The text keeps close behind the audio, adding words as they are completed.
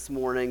this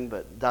morning,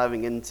 but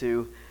diving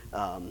into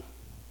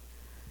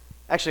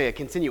actually a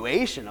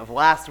continuation of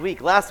last week.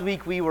 Last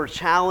week we were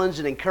challenged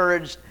and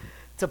encouraged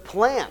to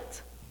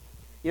plant.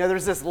 You know,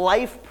 there's this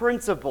life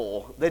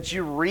principle that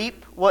you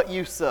reap what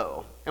you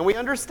sow, and we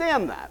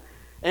understand that.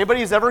 Anybody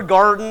who's ever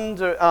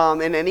gardened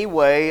in any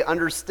way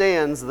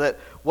understands that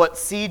what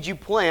seed you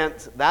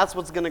plant, that's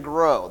what's going to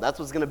grow. That's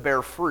what's going to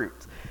bear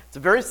fruit. It's a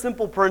very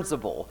simple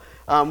principle.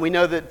 We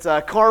know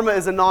that karma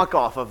is a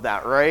knockoff of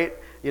that, right?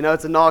 You know,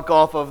 it's a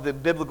knockoff of the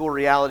biblical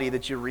reality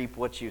that you reap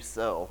what you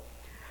sow.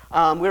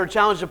 We were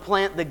challenged to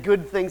plant the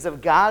good things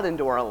of God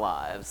into our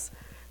lives.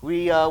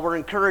 We were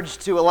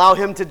encouraged to allow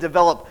Him to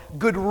develop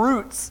good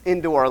roots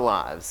into our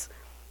lives.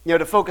 You know,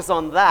 to focus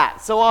on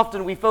that. So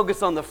often we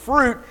focus on the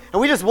fruit,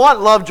 and we just want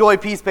love, joy,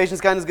 peace,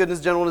 patience, kindness,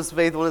 goodness, gentleness,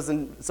 faithfulness,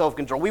 and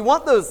self-control. We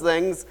want those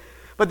things,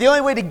 but the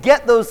only way to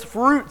get those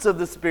fruits of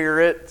the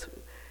Spirit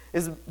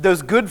is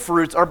those good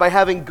fruits are by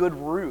having good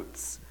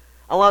roots,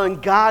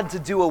 allowing God to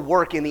do a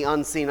work in the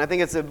unseen. I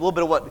think it's a little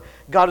bit of what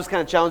God was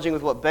kind of challenging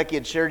with what Becky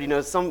had shared. You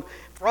know, some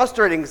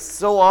frustrating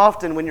so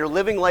often when you're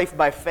living life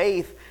by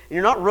faith and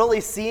you're not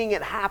really seeing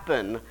it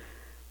happen,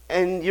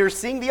 and you're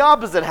seeing the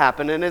opposite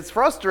happen, and it's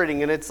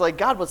frustrating, and it's like,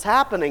 God, what's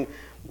happening?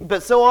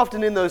 But so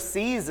often in those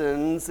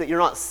seasons that you're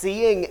not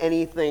seeing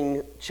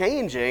anything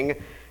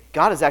changing,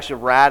 God is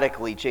actually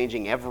radically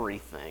changing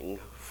everything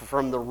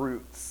from the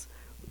roots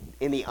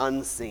in the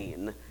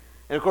unseen.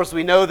 And of course,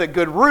 we know that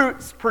good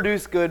roots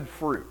produce good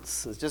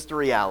fruits. It's just a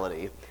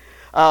reality.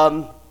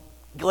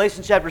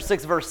 Galatians chapter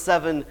 6, verse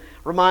 7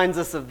 reminds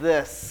us of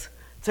this: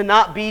 to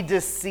not be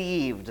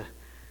deceived,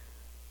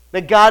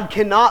 that God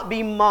cannot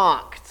be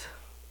mocked.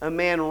 A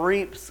man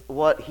reaps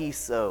what he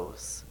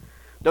sows.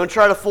 Don't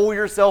try to fool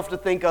yourself to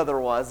think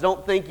otherwise.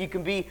 Don't think you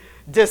can be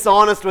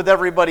dishonest with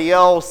everybody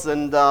else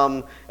and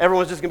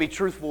everyone's just going to be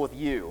truthful with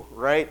you,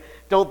 right?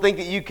 Don't think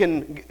that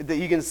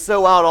you can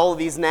sow out all of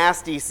these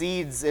nasty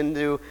seeds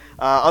into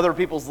other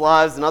people's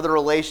lives and other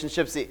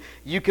relationships.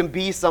 You can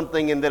be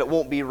something and that it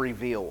won't be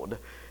revealed.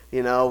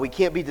 You know, we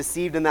can't be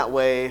deceived in that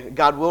way.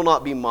 God will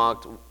not be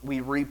mocked.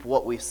 We reap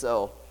what we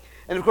sow.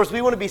 And of course,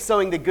 we want to be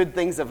sowing the good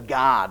things of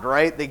God,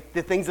 right?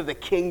 The things of the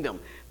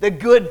kingdom, the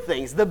good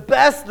things, the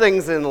best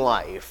things in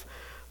life.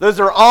 Those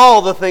are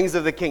all the things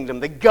of the kingdom,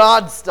 the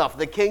God stuff,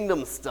 the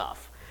kingdom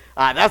stuff.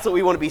 That's what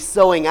we want to be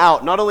sowing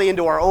out, not only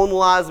into our own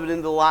lives, but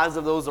into the lives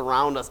of those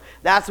around us.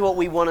 That's what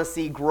we want to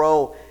see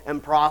grow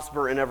and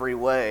prosper in every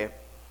way.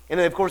 And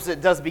of course,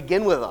 it does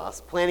begin with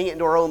us, planting it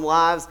into our own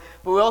lives,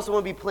 but we also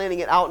want to be planting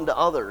it out into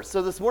others.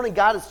 So this morning,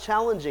 God is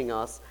challenging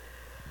us,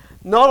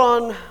 not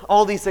on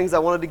all these things. I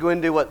wanted to go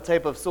into what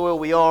type of soil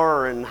we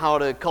are and how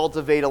to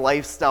cultivate a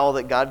lifestyle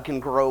that God can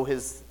grow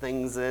His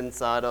things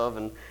inside of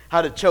and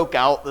how to choke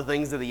out the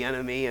things of the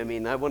enemy. I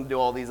mean, I wouldn't do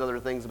all these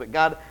other things, but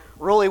God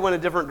really went a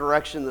different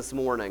direction this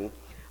morning.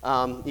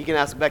 You can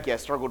ask Becky. I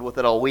struggled with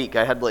it all week.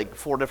 I had like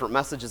 4 different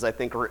messages, I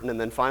think, written, and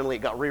then finally it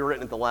got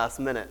rewritten at the last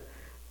minute.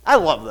 I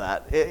love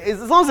that.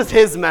 As long as it's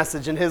His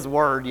message and His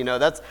word, you know,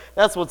 that's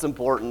what's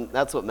important.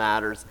 That's what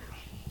matters.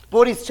 But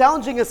what He's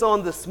challenging us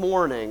on this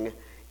morning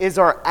is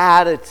our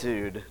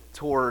attitude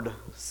toward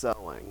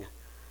sowing.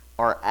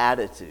 Our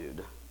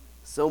attitude.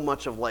 So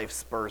much of life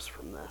spurs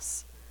from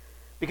this.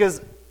 Because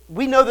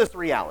we know this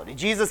reality.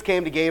 Jesus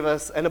came to give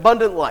us an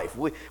abundant life.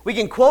 We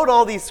can quote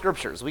all these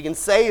scriptures. We can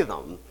say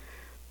them.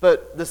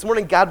 But this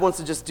morning, God wants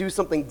to just do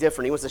something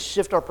different. He wants to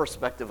shift our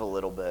perspective a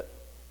little bit.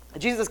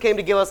 Jesus came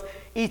to give us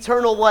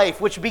eternal life,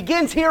 which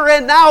begins here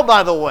and now,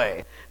 by the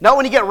way. Not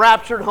when you get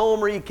raptured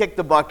home or you kick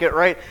the bucket,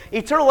 right?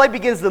 Eternal life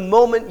begins the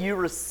moment you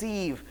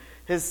receive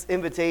His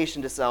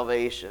invitation to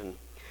salvation.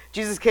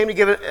 Jesus came to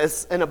give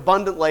us an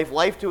abundant life,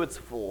 life to its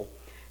full.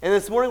 And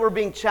this morning we're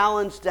being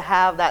challenged to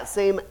have that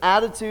same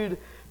attitude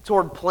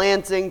toward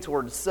planting,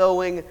 toward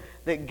sowing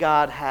that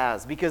God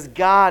has. Because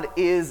God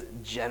is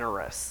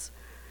generous.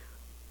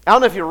 I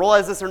don't know if you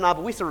realize this or not,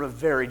 but we serve a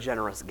very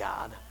generous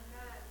God.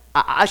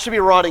 I should be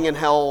rotting in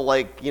hell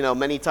like, you know,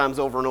 many times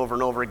over and over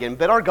and over again,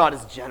 but our God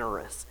is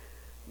generous.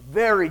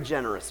 Very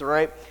generous, all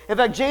right? In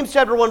fact, James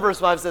chapter 1 verse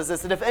 5 says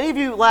this: and if any of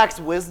you lacks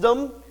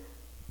wisdom,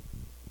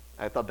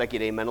 I thought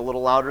Becky'd amen a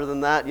little louder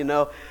than that, you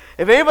know.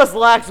 If any of us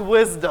lacks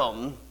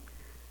wisdom,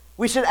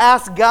 we should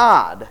ask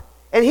God.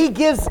 And He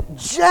gives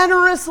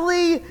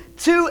generously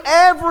to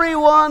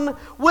everyone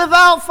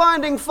without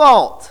finding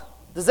fault.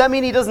 Does that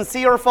mean He doesn't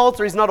see our faults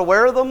or He's not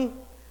aware of them?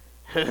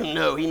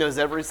 No, He knows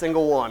every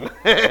single one.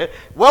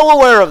 Well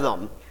aware of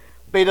them.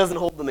 But He doesn't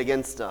hold them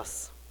against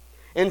us.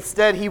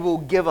 Instead, He will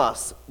give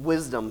us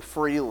wisdom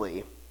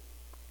freely.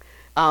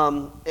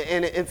 And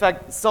in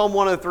fact, Psalm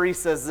 103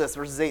 says this,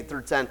 verses 8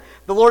 through 10.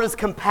 The Lord is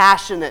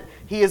compassionate.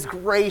 He is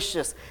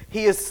gracious.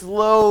 He is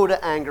slow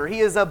to anger. He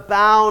is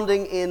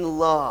abounding in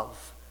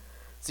love.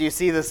 So you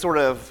see this sort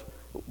of,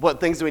 what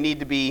things do we need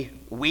to be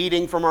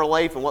weeding from our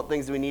life and what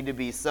things do we need to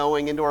be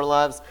sowing into our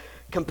lives?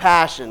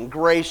 Compassion,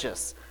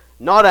 gracious,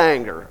 not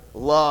anger,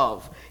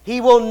 love.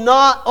 He will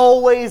not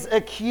always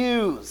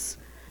accuse,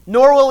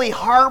 nor will He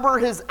harbor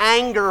His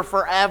anger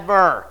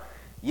forever.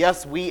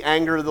 Yes, we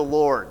anger the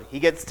Lord. He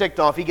gets ticked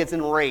off. He gets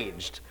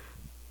enraged.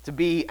 To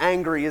be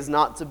angry is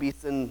not to be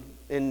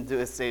into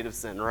a state of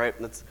sin, right?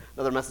 That's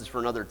another message for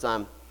another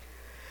time.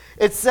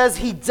 It says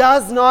he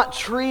does not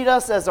treat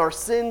us as our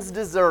sins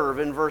deserve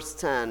in verse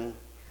 10,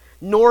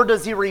 nor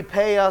does he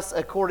repay us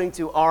according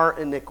to our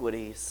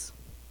iniquities.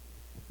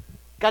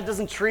 God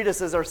doesn't treat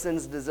us as our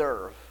sins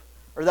deserve,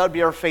 or that would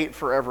be our fate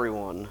for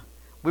everyone.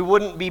 We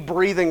wouldn't be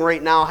breathing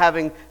right now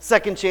having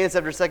second chance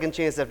after second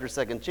chance after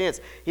second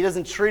chance. He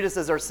doesn't treat us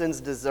as our sins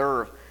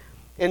deserve.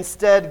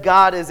 Instead,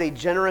 God is a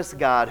generous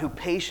God who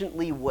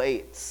patiently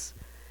waits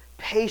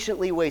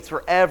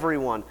for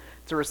everyone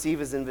to receive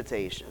his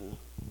invitation.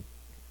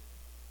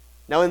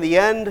 Now, in the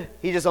end,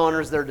 he just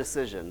honors their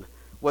decision,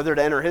 whether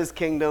to enter his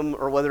kingdom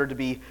or whether to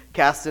be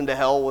cast into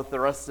hell with the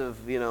rest of,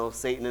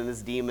 Satan and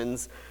his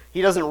demons.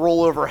 He doesn't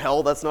rule over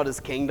hell. That's not his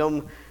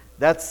kingdom.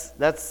 That's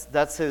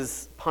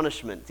his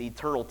punishment,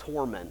 eternal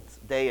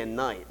torment, day and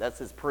night. That's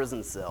his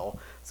prison cell.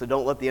 So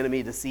don't let the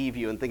enemy deceive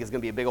you and think it's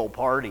going to be a big old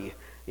party,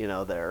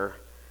 there.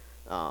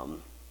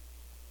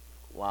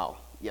 Wow.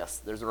 Yes,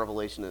 there's a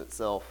revelation in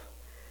itself.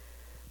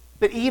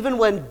 But even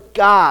when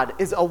God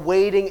is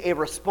awaiting a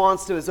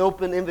response to his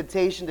open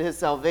invitation to his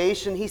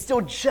salvation, he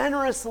still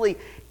generously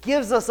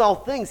gives us all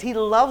things. He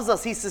loves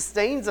us. He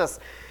sustains us.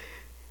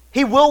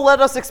 He will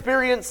let us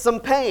experience some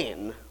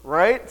pain,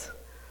 right?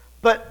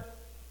 But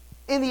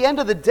in the end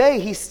of the day,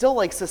 he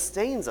still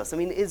sustains us. I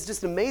mean, it's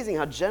just amazing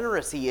how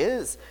generous he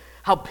is,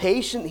 how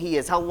patient he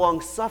is, how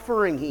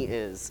long-suffering he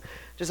is,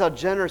 just how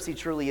generous he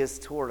truly is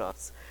toward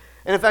us.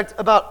 And in fact,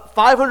 about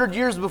 500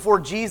 years before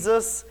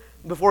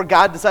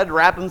God decided to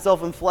wrap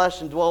himself in flesh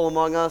and dwell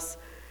among us,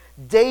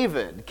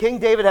 King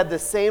David had the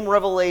same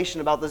revelation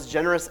about this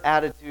generous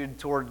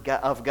attitude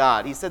of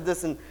God. He said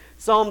this in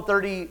Psalm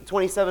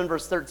 27,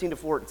 verse 13 to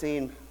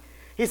 14.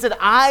 He said,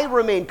 I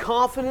remain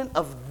confident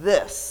of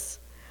this.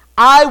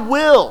 I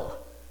will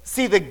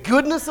see the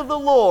goodness of the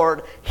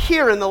Lord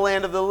here in the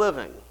land of the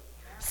living.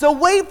 So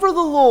wait for the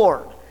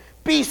Lord.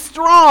 Be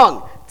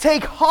strong.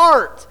 Take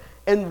heart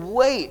and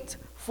wait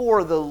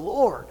for the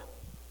Lord.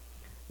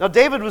 Now,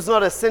 David was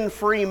not a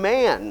sin-free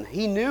man.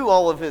 He knew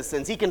all of his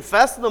sins. He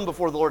confessed them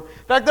before the Lord.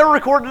 In fact, they're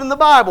recorded in the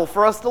Bible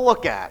for us to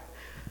look at.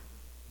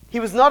 He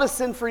was not a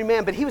sin-free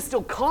man, but he was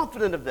still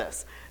confident of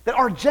this, that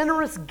our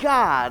generous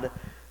God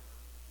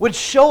would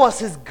show us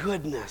his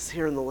goodness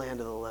here in the land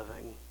of the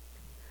living.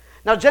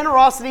 Now,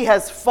 generosity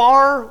has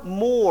far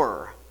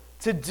more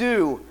to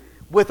do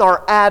with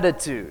our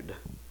attitude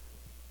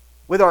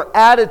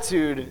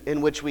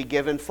in which we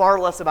give, and far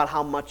less about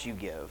how much you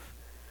give.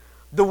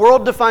 The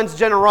world defines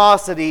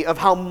generosity of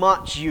how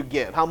much you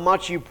give, how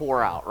much you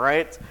pour out,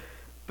 right?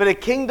 But a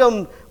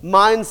kingdom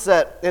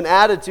mindset and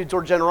attitude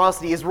toward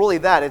generosity is really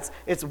that.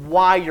 It's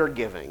why you're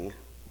giving,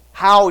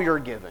 how you're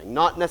giving,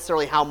 not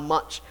necessarily how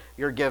much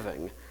you're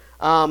giving.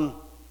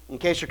 In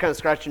case you're kind of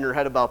scratching your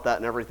head about that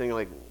and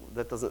everything,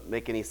 that doesn't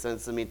make any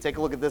sense. I mean, take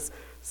a look at this.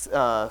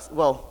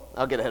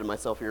 I'll get ahead of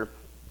myself here.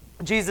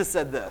 Jesus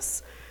said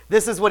this.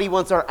 This is what he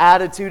wants our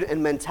attitude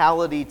and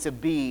mentality to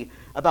be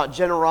about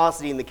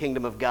generosity in the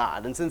kingdom of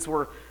God. And since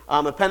we're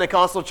a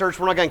Pentecostal church,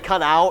 we're not going to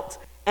cut out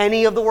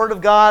any of the Word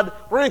of God.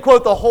 We're going to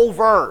quote the whole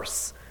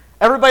verse.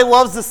 Everybody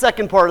loves the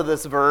second part of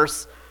this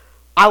verse.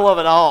 I love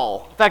it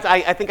all. In fact,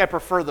 I think I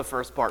prefer the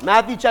first part.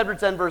 Matthew chapter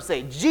 10, verse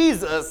 8.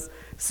 Jesus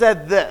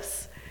said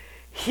this,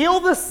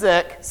 heal the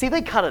sick. See,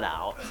 they cut it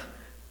out.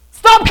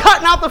 Stop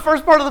cutting out the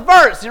first part of the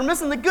verse. You're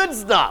missing the good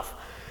stuff.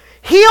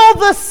 Heal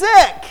the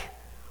sick.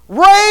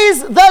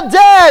 Raise the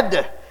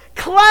dead.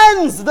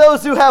 Cleanse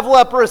those who have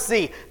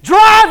leprosy.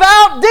 Drive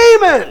out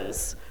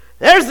demons.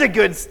 There's the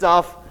good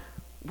stuff.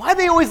 Why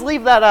do they always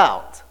leave that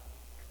out?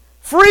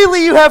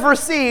 Freely you have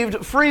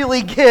received,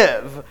 freely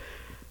give.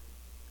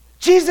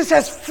 Jesus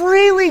has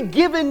freely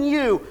given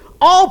you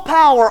all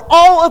power,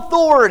 all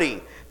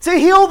authority to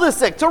heal the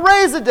sick, to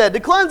raise the dead, to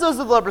cleanse those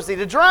with leprosy,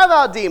 to drive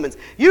out demons.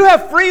 You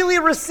have freely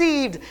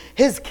received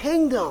his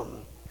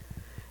kingdom.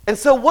 And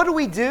so what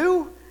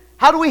do?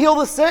 How do we heal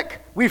the sick?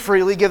 We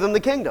freely give them the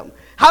kingdom.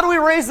 How do we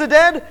raise the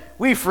dead?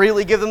 We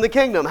freely give them the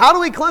kingdom. How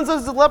do we cleanse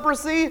those with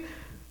leprosy?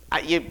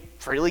 You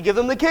freely give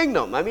them the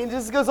kingdom. I mean, it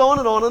just goes on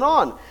and on and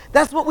on.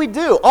 That's what we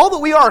do. All that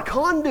we are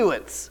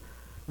conduits.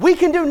 We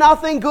can do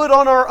nothing good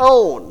on our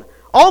own.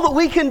 All that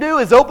we can do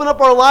is open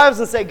up our lives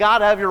and say,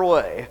 God, have your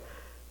way.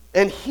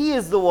 And he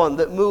is the one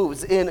that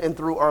moves in and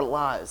through our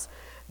lives.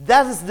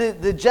 That is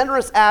the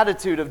generous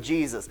attitude of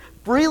Jesus.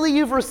 Freely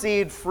you've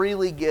received,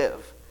 freely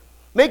give.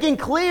 Making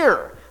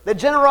clear that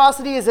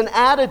generosity is an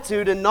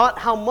attitude and not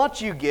how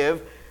much you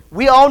give.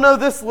 We all know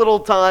this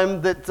little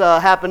time that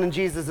happened in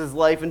Jesus'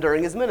 life and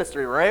during his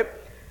ministry, right?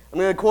 I'm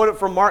going to quote it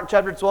from Mark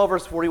chapter 12,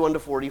 verse 41 to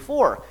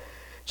 44.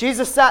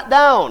 Jesus sat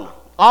down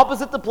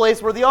opposite the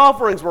place where the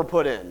offerings were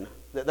put in.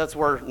 That's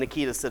where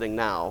Nikita's sitting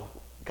now,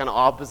 kind of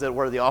opposite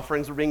where the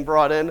offerings were being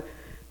brought in.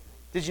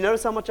 Did you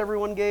notice how much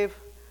everyone gave?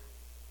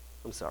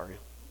 I'm sorry.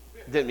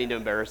 Didn't mean to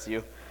embarrass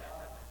you.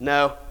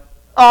 No.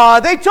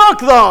 They took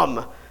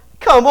them.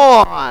 Come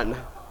on.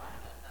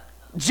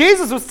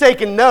 Jesus was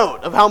taking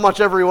note of how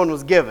much everyone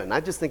was given. I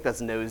just think that's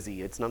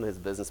nosy. It's none of his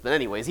business. But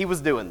anyways, he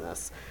was doing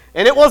this.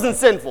 And it wasn't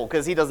sinful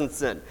because he doesn't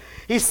sin.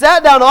 He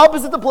sat down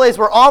opposite the place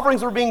where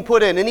offerings were being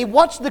put in, and he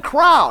watched the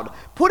crowd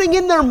putting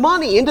in their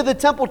money into the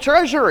temple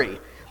treasury.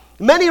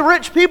 Many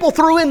rich people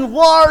threw in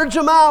large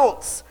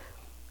amounts.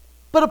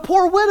 But a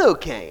poor widow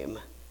came,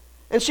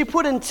 and she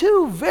put in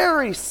 2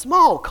 very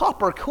small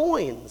copper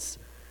coins,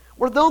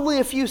 worth only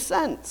a few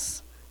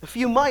cents, a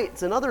few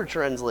mites in other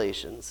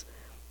translations.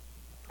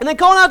 And then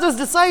calling out to his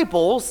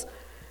disciples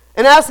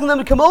and asking them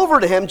to come over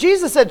to him,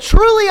 Jesus said,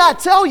 "Truly I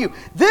tell you,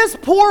 this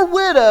poor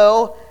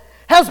widow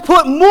has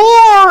put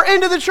more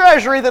into the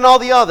treasury than all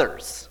the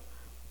others."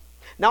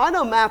 Now, I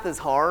know math is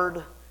hard.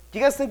 Do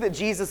you guys think that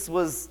Jesus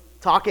was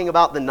talking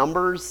about the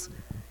numbers?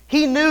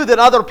 He knew that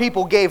other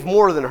people gave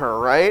more than her,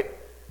 right?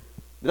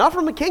 Not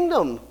from a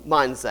kingdom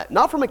mindset,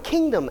 not from a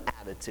kingdom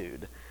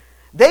attitude.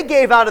 They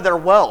gave out of their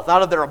wealth,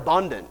 out of their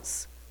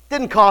abundance.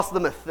 Didn't cost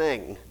them a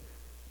thing.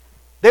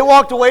 They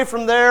walked away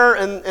from there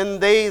and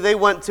they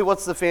went to,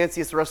 what's the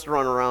fanciest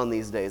restaurant around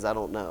these days? I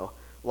don't know.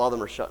 A lot of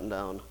them are shutting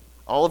down.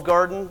 Olive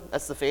Garden,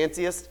 that's the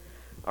fanciest?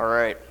 All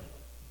right.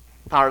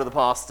 Power to the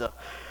pasta.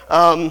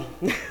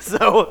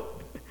 So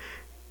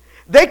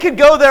they could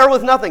go there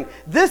with nothing.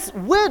 This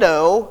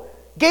widow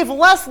gave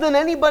less than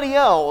anybody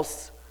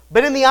else,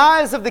 but in the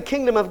eyes of the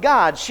kingdom of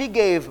God, she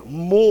gave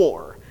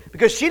more.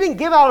 Because she didn't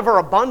give out of her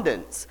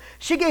abundance.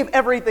 She gave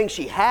everything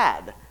she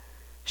had.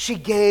 She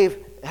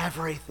gave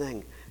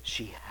everything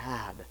she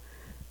had.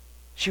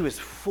 She was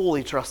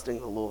fully trusting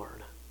the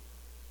Lord.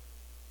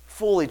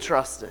 Fully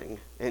trusting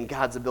in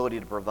God's ability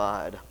to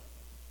provide.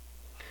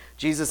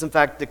 Jesus, in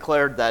fact,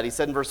 declared that. He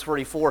said in verse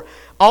 44,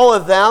 all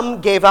of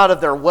them gave out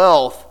of their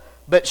wealth,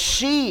 but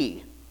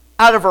she,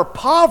 out of her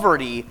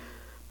poverty,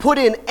 put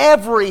in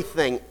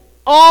everything,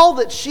 all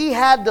that she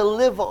had to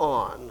live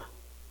on.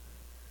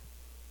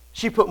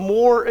 She put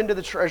more into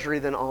the treasury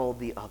than all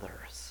the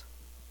others.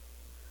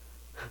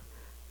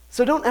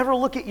 So don't ever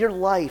look at your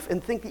life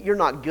and think that you're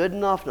not good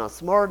enough, not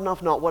smart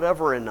enough, not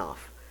whatever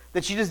enough,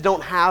 that you just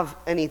don't have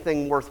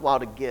anything worthwhile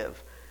to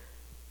give.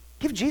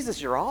 Give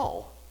Jesus your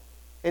all.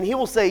 And he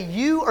will say,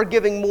 you are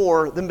giving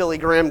more than Billy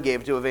Graham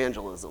gave to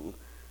evangelism.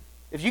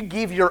 If you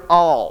give your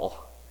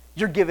all,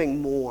 you're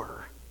giving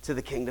more to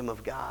the kingdom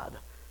of God.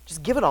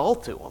 Just give it all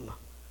to him.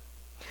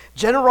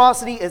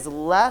 Generosity is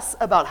less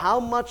about how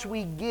much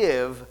we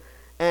give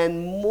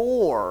and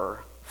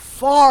more,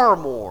 far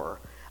more,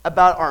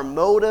 about our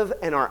motive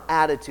and our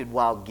attitude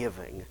while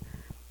giving.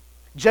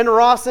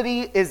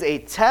 Generosity is a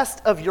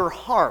test of your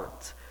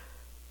heart.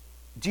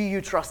 Do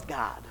you trust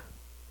God?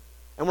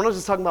 And we're not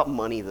just talking about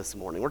money this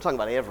morning. We're talking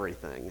about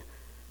everything.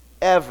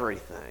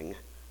 Everything.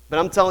 But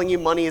I'm telling you,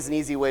 money is an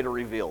easy way to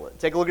reveal it.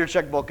 Take a look at your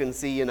checkbook and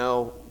see,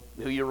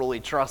 who you really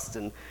trust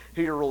and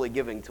who you're really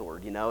giving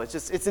toward.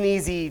 It's an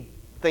easy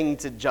thing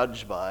to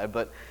judge by.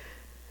 But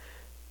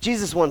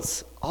Jesus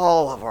wants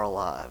all of our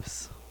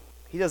lives.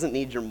 He doesn't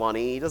need your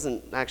money. He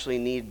doesn't actually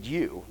need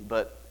you.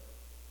 But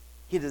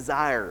he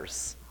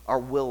desires our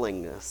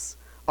willingness,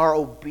 our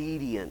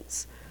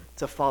obedience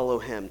to follow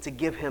him, to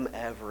give him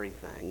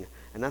everything.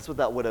 And that's what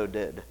that widow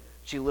did.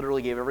 She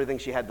literally gave everything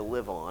she had to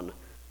live on,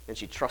 and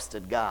she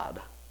trusted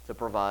God to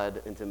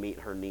provide and to meet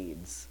her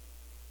needs.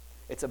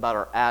 It's about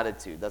our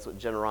attitude. That's what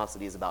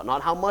generosity is about.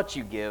 Not how much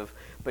you give,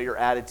 but your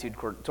attitude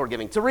toward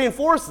giving. To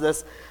reinforce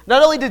this,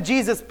 not only did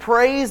Jesus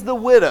praise the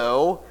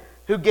widow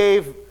who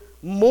gave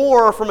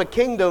more from a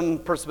kingdom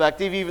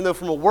perspective, even though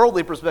from a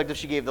worldly perspective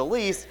she gave the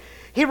least,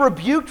 he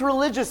rebuked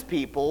religious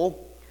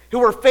people who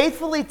were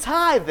faithfully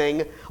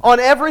tithing on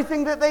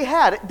everything that they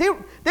had.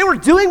 They were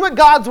doing what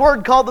God's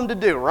word called them to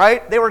do,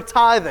 right? They were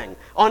tithing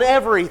on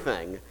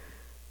everything.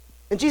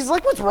 And Jesus is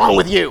like, what's wrong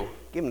with you?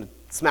 Give him a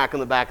smack on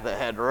the back of the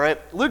head, right?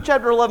 Luke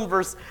chapter 11,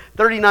 verse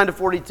 39 to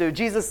 42,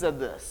 Jesus said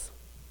this.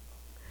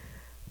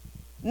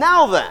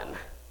 Now then,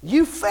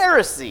 you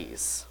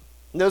Pharisees,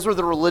 and those were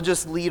the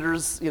religious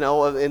leaders, in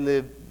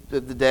the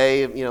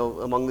day,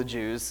 among the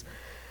Jews.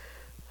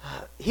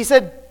 He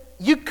said,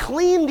 you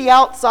clean the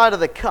outside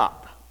of the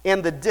cup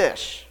and the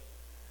dish.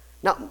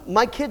 Now,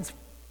 my kids,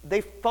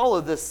 they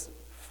follow this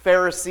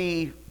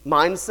Pharisee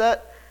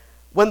mindset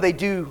when they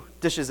do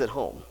dishes at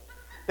home.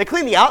 They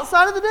clean the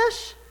outside of the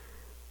dish,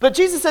 but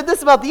Jesus said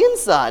this about the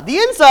inside. The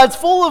inside's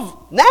full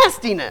of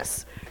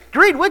nastiness,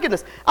 greed,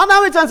 wickedness. I don't know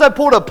how many times I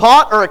pulled a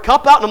pot or a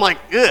cup out and I'm like,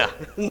 ugh.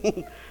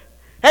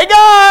 Hey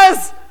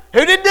guys,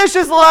 who did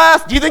dishes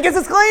last? Do you think this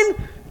is clean?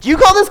 Do you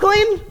call this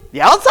clean?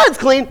 The outside's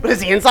clean, but is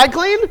the inside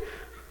clean?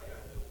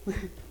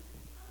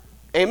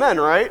 Amen,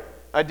 right?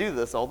 I do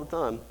this all the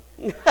time.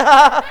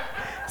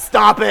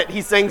 Stop it.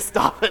 He's saying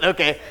stop it.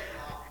 Okay.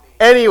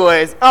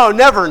 Anyways. Oh,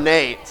 never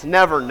Nate.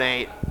 Never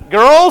Nate.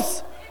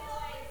 Girls?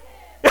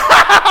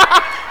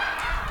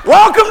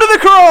 Welcome to the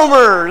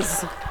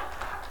Cromers.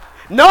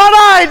 Not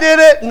I did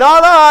it.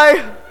 Not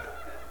I.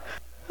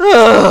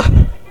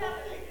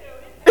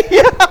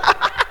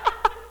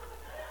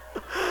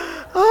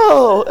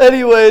 Oh,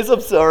 anyways,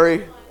 I'm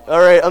sorry. All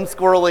right, I'm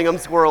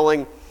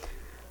squirreling.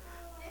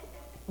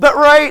 But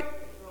right,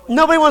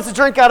 Nobody wants to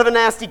drink out of a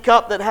nasty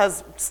cup that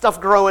has stuff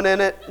growing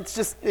in it. It's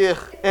just,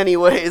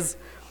 anyways.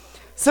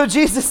 So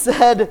Jesus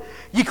said,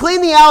 you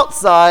clean the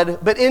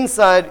outside, but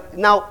inside,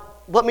 now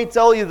let me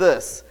tell you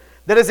this.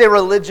 That is a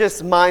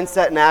religious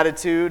mindset and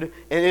attitude,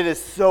 and it is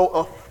so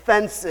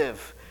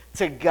offensive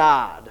to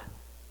God.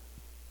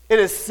 It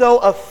is so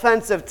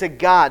offensive to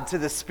God, to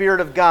the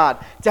Spirit of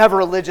God, to have a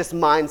religious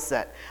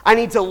mindset. I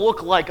need to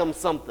look like I'm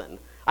something.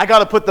 I got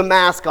to put the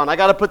mask on. I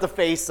got to put the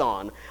face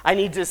on. I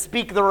need to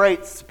speak the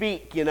right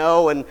speak,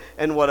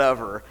 and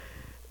whatever.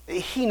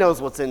 He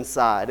knows what's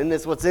inside, and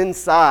it's what's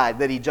inside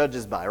that he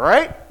judges by,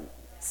 right?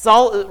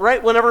 Saul,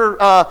 right? Whenever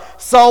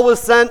Saul was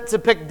sent to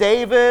pick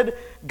David,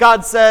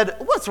 God said,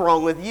 what's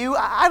wrong with you?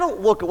 I don't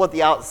look at what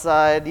the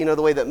outside,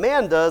 the way that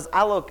man does.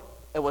 I look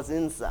at what's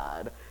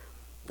inside.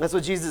 That's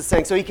what Jesus is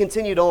saying. So he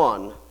continued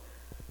on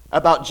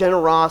about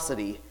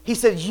generosity. He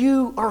said,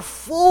 you are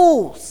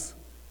fools.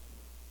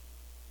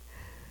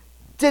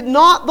 Did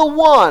not the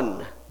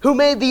one who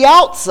made the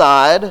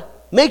outside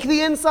make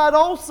the inside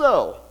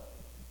also?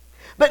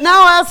 But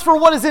now as for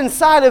what is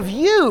inside of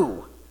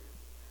you,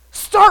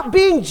 start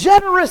being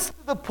generous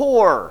to the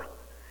poor.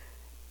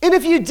 And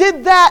if you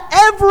did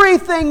that,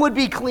 everything would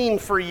be clean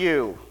for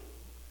you.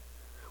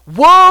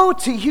 Woe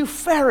to you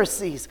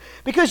Pharisees,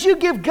 because you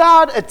give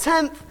God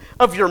 1/10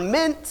 of your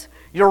mint,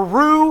 your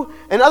rue,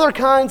 and other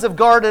kinds of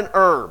garden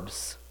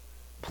herbs.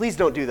 Please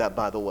don't do that,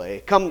 by the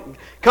way. Come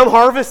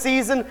harvest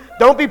season,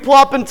 don't be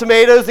plopping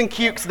tomatoes and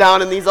cukes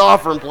down in these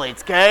offering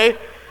plates, okay?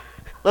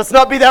 Let's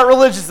not be that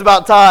religious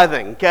about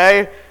tithing,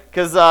 okay?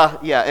 Because,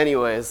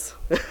 anyways.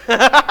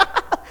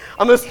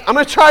 I'm going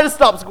to try to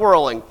stop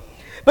squirreling.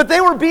 But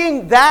they were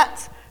being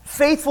that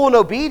faithful and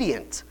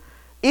obedient.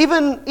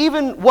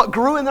 Even what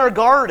grew in their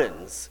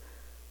gardens,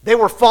 they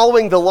were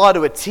following the law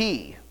to a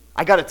T.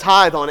 I got to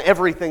tithe on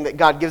everything that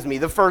God gives me,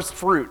 the first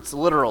fruits,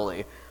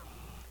 literally.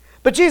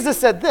 But Jesus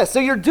said this, so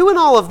you're doing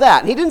all of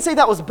that. And he didn't say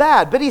that was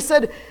bad, but he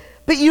said,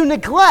 but you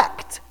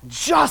neglect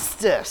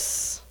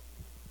justice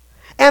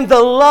and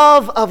the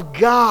love of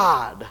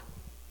God.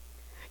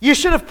 You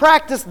should have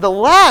practiced the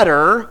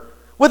latter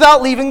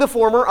without leaving the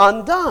former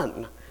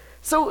undone.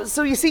 So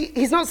you see,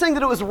 he's not saying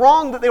that it was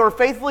wrong that they were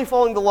faithfully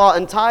following the law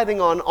and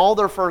tithing on all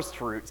their first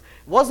fruits.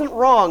 It wasn't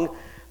wrong,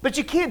 but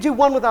you can't do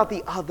one without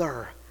the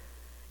other.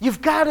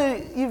 You've got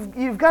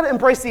to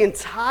embrace the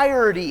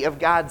entirety of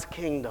God's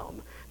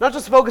kingdom, not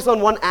just focus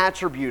on one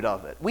attribute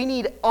of it. We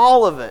need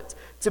all of it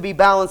to be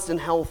balanced and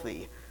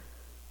healthy.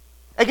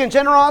 Again,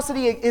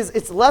 generosity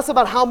it's less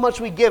about how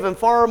much we give and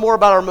far more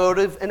about our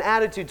motive and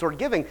attitude toward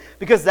giving,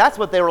 because that's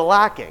what they were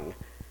lacking.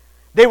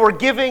 They were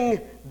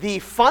giving the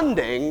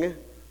funding,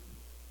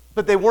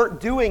 but they weren't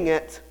doing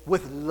it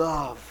with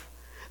love.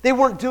 They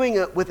weren't doing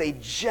it with a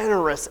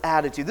generous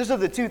attitude. These are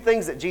the two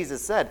things that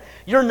Jesus said.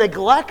 You're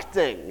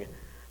neglecting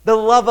the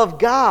love of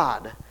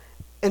God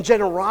and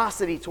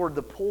generosity toward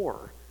the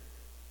poor.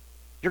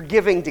 You're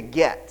giving to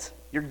get.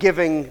 You're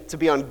giving to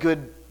be on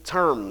good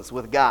terms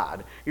with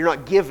God. You're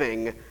not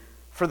giving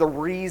for the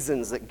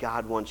reasons that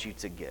God wants you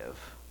to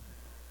give.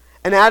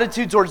 An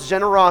attitude towards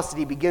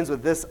generosity begins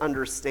with this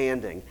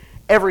understanding.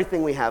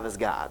 Everything we have is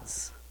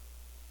God's.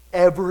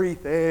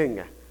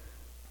 Everything.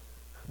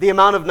 The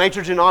amount of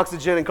nitrogen,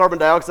 oxygen, and carbon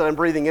dioxide I'm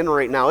breathing in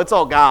right now, it's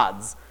all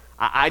God's.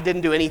 I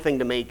didn't do anything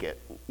to make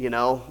it,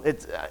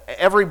 It's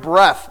every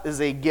breath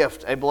is a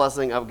gift, a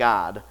blessing of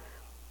God.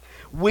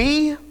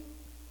 We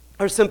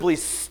are simply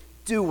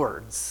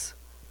stewards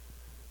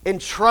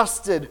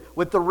entrusted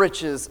with the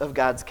riches of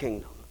God's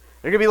kingdom.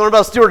 You're going to be learning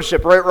about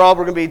stewardship, right, Rob?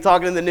 We're going to be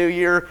talking in the new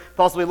year,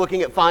 possibly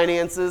looking at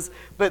finances.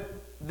 But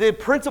the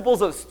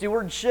principles of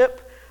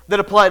stewardship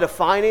that apply to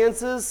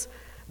finances,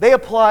 they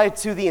apply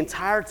to the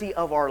entirety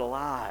of our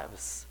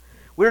lives.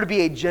 We're to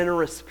be a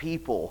generous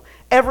people.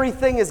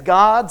 Everything is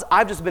God's.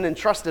 I've just been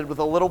entrusted with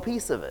a little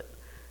piece of it.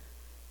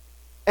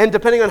 And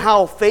depending on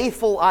how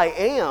faithful I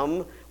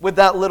am with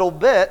that little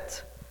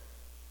bit,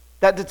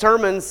 that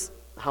determines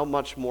how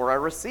much more I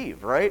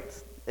receive, right?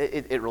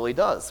 It really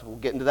does. We'll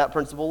get into that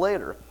principle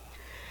later.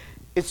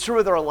 It's true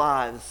with our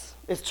lives.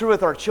 It's true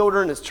with our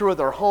children. It's true with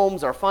our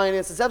homes, our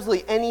finances.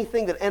 Absolutely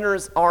anything that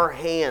enters our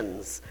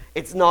hands.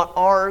 It's not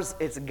ours,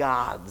 it's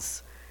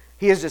God's.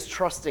 He is just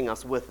trusting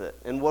us with it.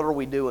 And what are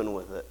we doing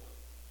with it?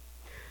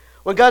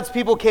 When God's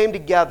people came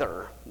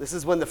together, this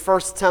is when the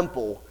first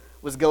temple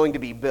was going to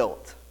be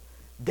built.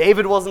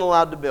 David wasn't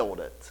allowed to build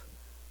it.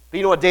 But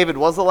you know what David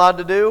was allowed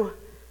to do?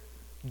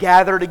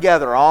 Gather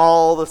together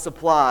all the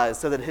supplies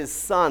so that his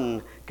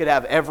son could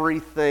have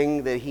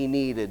everything that he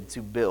needed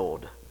to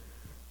build.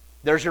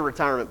 There's your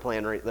retirement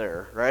plan right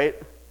there, right?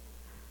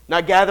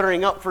 Not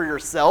gathering up for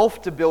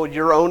yourself to build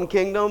your own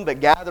kingdom, but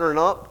gathering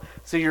up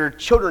so your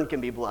children can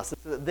be blessed,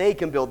 so that they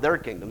can build their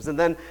kingdoms. And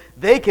then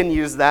they can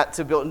use that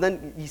to build. And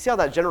then you see how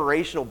that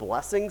generational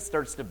blessing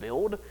starts to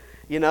build?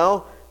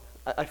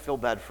 I feel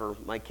bad for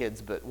my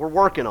kids, but we're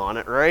working on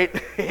it, right?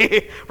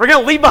 We're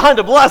going to leave behind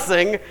a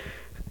blessing.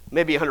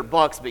 Maybe $100,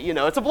 but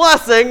it's a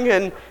blessing,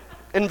 and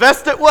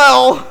invest it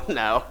well.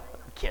 No,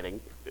 I'm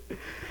kidding.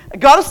 I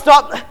gotta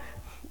stop.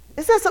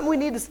 Is that something we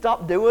need to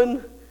stop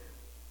doing?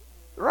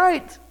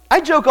 Right. I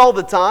joke all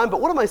the time,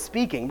 but what am I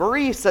speaking?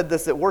 Marie said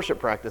this at worship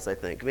practice, I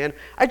think. Man,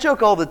 I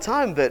joke all the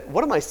time, but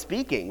what am I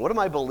speaking? What am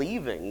I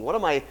believing? What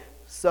am I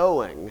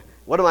sowing?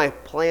 What am I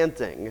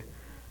planting?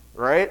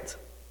 Right?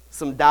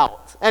 Some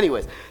doubt.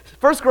 Anyways,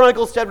 1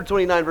 Chronicles chapter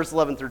 29, verse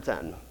 11 through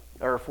 10,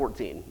 or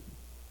 14.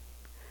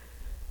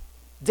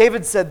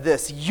 David said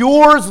this,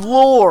 "Yours,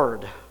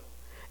 Lord,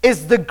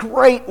 is the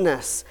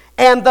greatness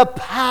and the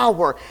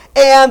power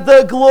and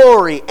the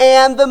glory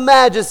and the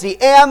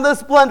majesty and the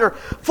splendor.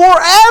 For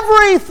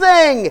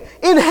everything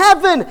in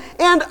heaven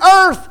and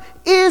earth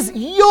is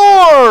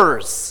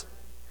yours.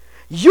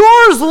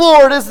 Yours,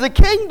 Lord, is the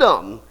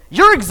kingdom.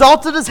 You're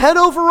exalted as head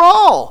over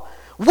all.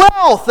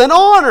 Wealth and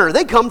honor,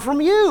 they come from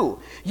you.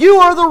 You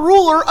are the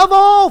ruler of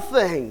all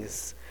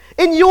things.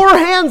 In your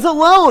hands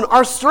alone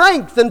are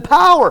strength and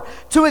power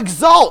to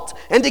exalt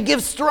and to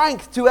give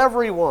strength to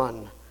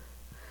everyone.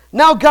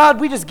 Now, God,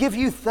 we just give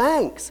you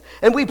thanks,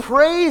 and we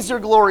praise your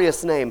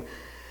glorious name."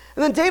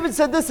 And then David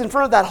said this in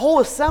front of that whole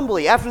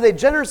assembly after they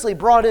generously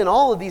brought in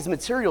all of these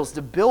materials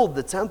to build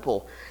the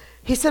temple.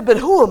 He said, "But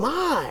who am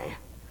I?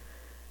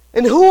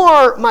 And who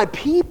are my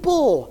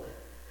people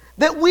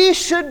that we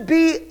should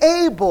be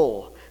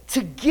able to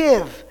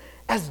give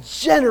as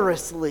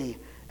generously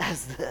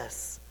as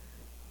this?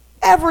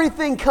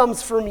 Everything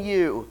comes from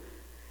you,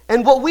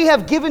 and what we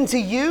have given to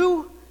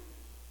you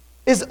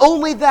is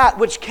only that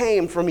which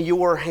came from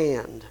your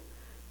hand.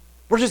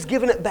 We're just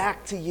giving it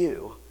back to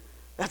you.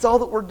 That's all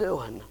that we're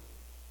doing."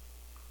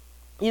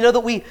 You know that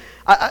we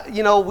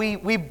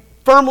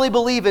firmly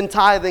believe in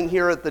tithing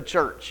here at the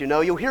church. You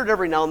know, you'll hear it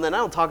every now and then. I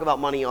don't talk about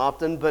money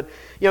often, but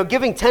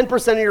giving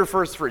 10% of your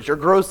first fruits, your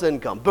gross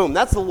income, boom,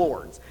 that's the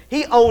Lord's.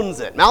 He owns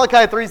it.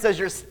 Malachi 3 says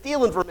you're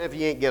stealing from him if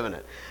you ain't giving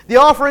it. The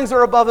offerings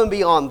are above and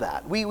beyond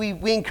that.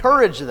 We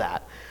encourage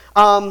that.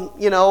 And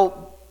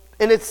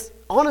it's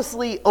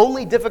honestly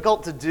only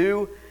difficult to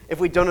do if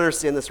we don't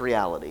understand this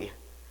reality.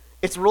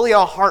 It's really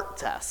a heart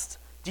test.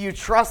 Do you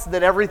trust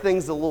that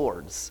everything's the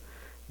Lord's?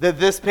 That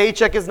this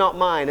paycheck is not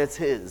mine, it's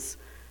his.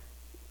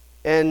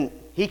 And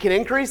he can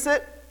increase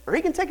it or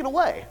he can take it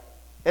away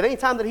at any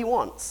time that he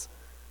wants.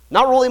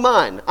 Not really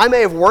mine. I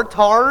may have worked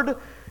hard,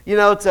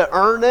 to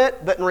earn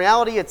it, but in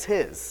reality it's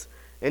his.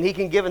 And he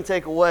can give and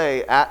take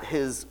away at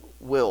his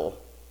will.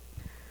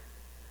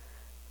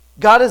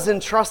 God is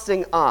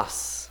entrusting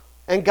us.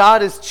 And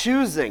God is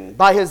choosing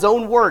by his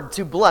own word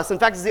to bless. In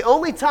fact, it's the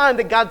only time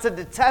that God said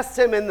to test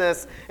him in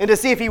this and to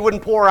see if he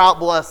wouldn't pour out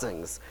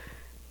blessings.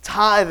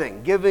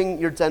 Tithing, giving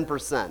your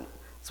 10%.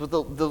 That's what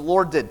the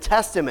Lord did.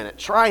 Test him in it.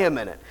 Try him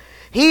in it.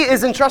 He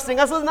is entrusting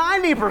us with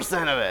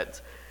 90% of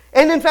it.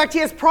 And in fact, he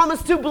has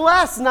promised to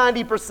bless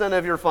 90%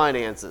 of your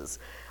finances.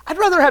 I'd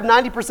rather have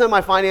 90% of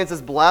my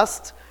finances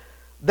blessed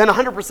than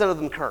 100% of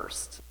them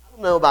cursed. I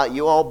don't know about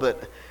you all,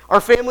 but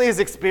our family has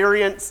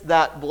experienced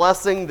that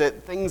blessing,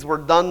 that things were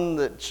done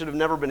that should have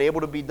never been able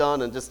to be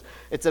done, and just,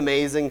 it's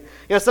amazing.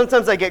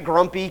 Sometimes I get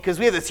grumpy because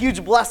we have this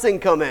huge blessing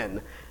come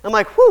in. I'm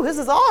like, whew, this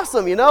is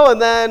awesome,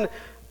 and then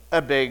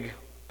a big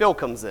bill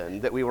comes in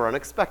that we were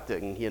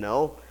unexpecting,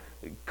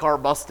 Car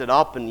busted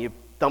up and you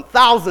dump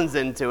thousands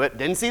into it.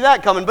 Didn't see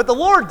that coming, but the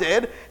Lord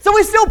did. So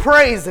we still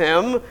praise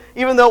him,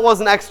 even though it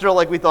wasn't extra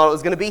like we thought it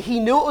was going to be. He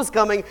knew it was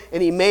coming,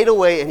 and he made a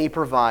way, and he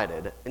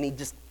provided. And he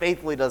just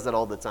faithfully does that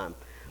all the time.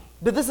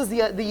 But this is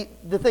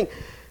the thing.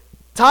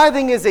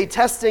 Tithing is a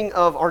testing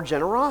of our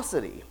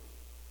generosity,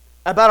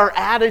 about our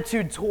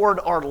attitude toward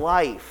our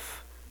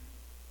life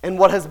and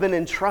what has been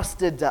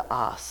entrusted to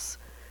us.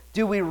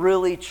 Do we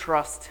really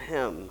trust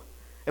him?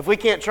 If we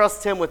can't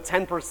trust him with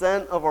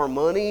 10% of our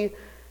money,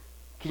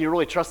 can you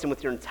really trust him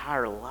with your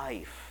entire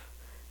life?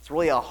 It's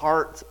really a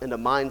heart and a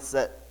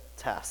mindset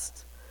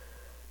test.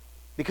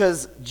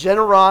 Because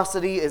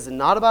generosity is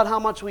not about how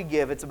much we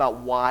give, it's about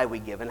why we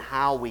give and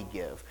how we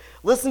give.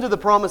 Listen to the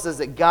promises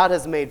that God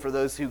has made for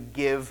those who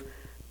give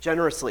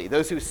generously,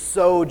 those who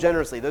sow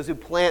generously, those who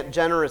plant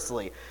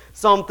generously.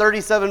 Psalm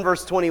 37,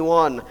 verse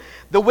 21.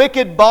 "The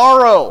wicked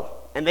borrow,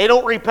 and they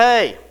don't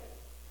repay,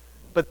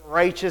 but the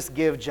righteous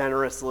give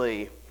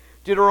generously."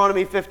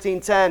 Deuteronomy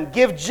 15:10.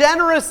 "Give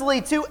generously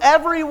to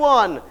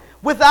everyone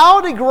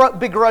without a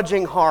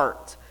begrudging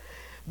heart.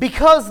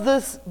 Because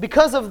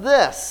of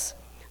this,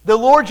 the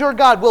Lord your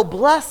God will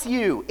bless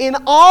you in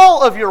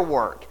all of your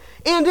work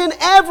and in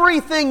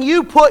everything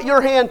you put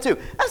your hand to."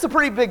 That's a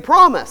pretty big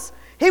promise.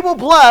 He will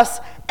bless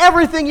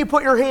everything you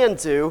put your hand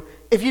to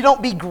if you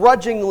don't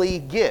begrudgingly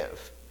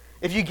give,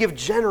 if you give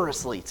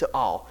generously to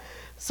all.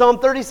 Psalm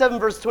 37,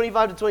 verse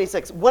 25 to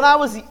 26. "When I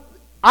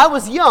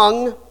was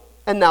young,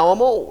 and now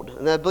I'm old."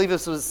 And I believe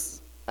this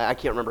was, I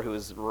can't remember who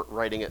was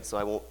writing it, so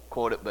I won't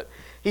quote it, but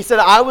he said,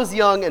 "I was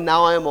young, and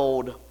now I am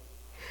old.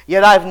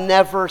 Yet I've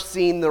never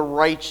seen the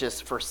righteous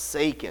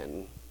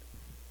forsaken.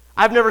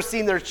 I've never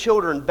seen their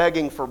children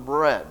begging for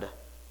bread.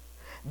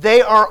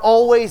 They are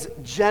always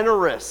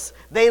generous.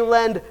 They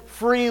lend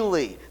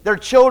freely. Their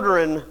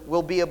children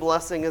will be a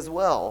blessing as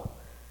well."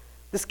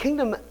 This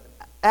kingdom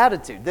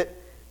attitude that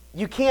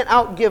you can't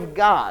outgive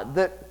God,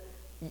 that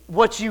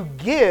what you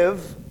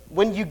give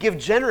when you give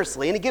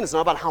generously, and again, it's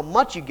not about how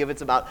much you give,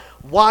 it's about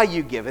why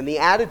you give and the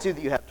attitude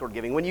that you have toward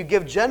giving. When you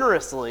give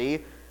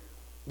generously,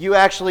 you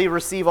actually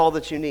receive all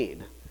that you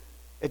need.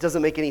 It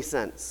doesn't make any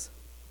sense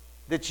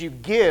that you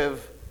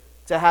give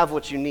to have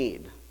what you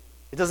need.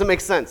 It doesn't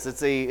make sense.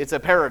 It's a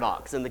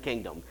paradox in the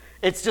kingdom.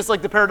 It's just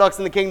like the paradox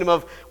in the kingdom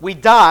of we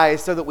die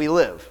so that we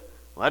live.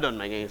 Well, that doesn't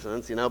make any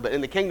sense, but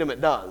in the kingdom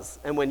it does.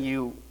 And when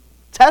you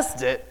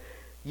test it,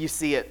 you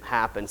see it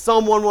happen.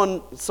 Psalm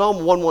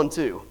 112,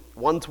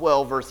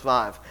 112, verse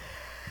 5.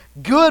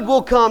 Good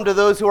will come to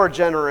those who are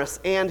generous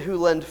and who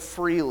lend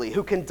freely,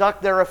 who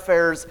conduct their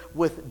affairs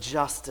with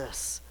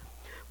justice.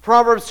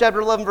 Proverbs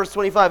chapter 11, verse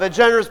 25. A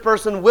generous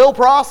person will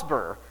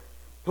prosper.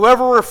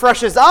 Whoever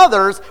refreshes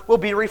others will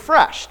be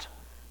refreshed.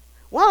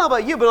 Well, I don't know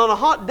about you, but on a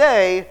hot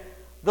day,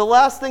 the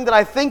last thing that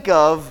I think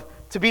of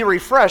to be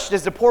refreshed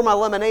is to pour my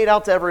lemonade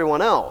out to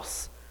everyone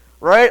else,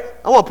 right?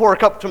 I want to pour a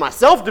cup to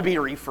myself to be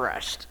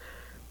refreshed.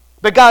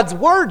 But God's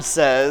word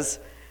says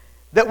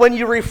that when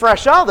you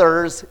refresh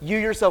others, you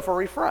yourself are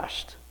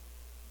refreshed.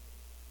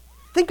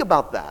 Think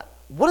about that.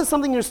 What is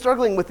something you're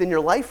struggling with in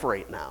your life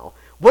right now?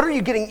 What are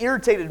you getting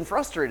irritated and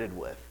frustrated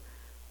with?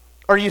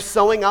 Are you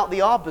sowing out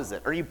the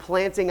opposite? Are you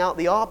planting out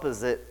the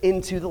opposite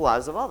into the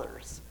lives of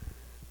others?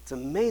 It's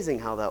amazing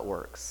how that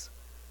works.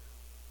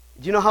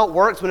 Do you know how it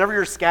works? Whenever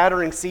you're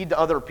scattering seed to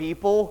other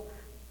people,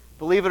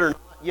 believe it or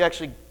not, you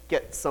actually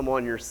get some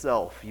on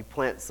yourself. You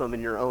plant some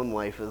in your own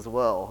life as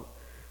well.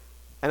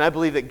 And I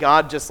believe that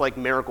God just like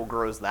miracle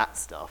grows that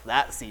stuff.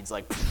 That seed's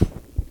like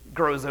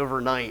grows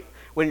overnight.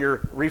 When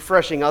you're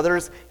refreshing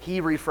others, he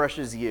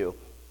refreshes you.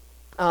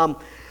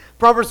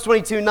 Proverbs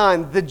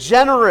 22:9, the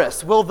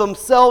generous will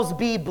themselves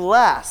be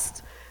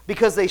blessed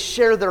because they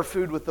share their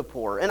food with the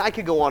poor. And I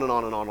could go on and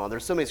on and on and on.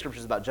 There's so many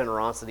scriptures about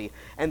generosity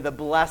and the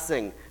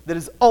blessing that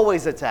is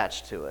always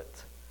attached to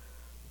it.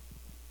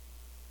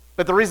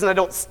 But the reason I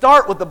don't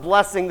start with the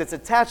blessing that's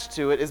attached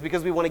to it is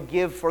because we want to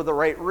give for the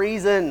right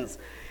reasons.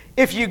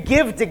 If you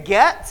give to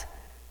get,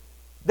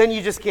 then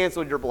you just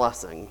canceled your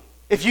blessing.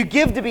 If you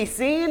give to be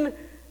seen,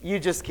 you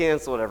just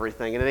canceled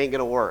everything, and it ain't going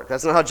to work.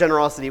 That's not how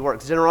generosity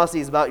works. Generosity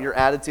is about your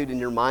attitude and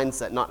your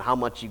mindset, not how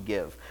much you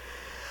give.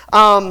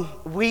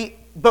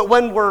 But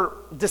when we're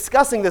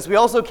discussing this, we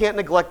also can't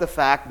neglect the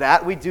fact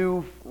that we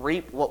do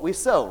reap what we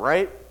sow,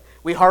 right?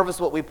 We harvest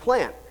what we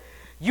plant.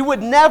 You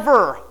would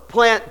never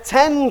plant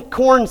 10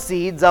 corn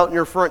seeds out in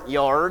your front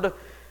yard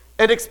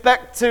and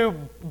expect to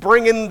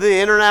bring in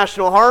the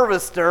international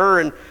harvester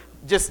and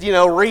just,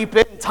 reap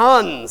in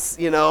tons,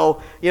 bring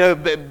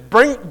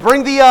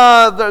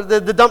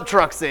the dump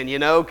trucks in,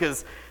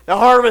 because the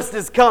harvest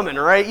is coming,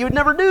 right? You would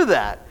never do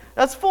that.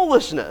 That's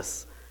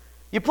foolishness.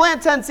 You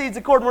plant 10 seeds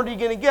of corn, what are you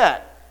going to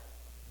get?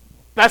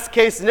 Best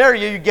case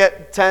scenario, you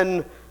get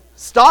 10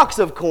 stalks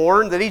of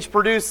corn that each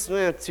produce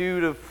 2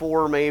 to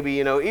 4 maybe,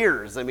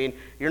 ears. I mean,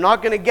 you're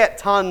not going to get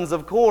tons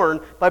of corn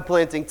by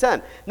planting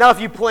 10. Now, if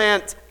you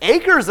plant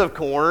acres of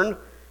corn, you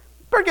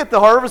better get the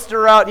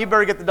harvester out and you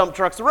better get the dump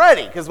trucks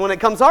ready, because when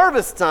it comes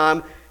harvest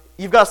time,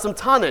 you've got some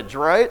tonnage,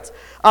 right?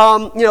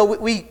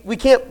 We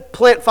can't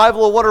plant 5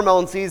 little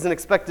watermelon seeds and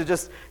expect to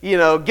just,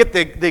 get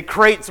the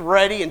crates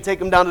ready and take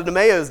them down to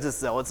DeMayo's to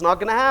sell. It's not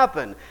going to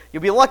happen.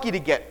 You'll be lucky to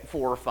get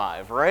 4 or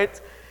 5,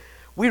 right?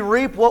 We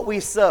reap what we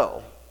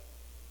sow.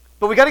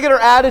 But we got to get our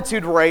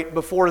attitude right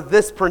before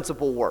this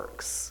principle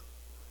works.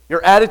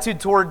 Your attitude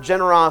toward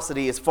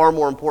generosity is far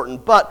more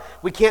important, but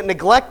we can't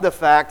neglect the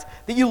fact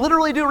that you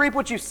literally do reap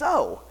what you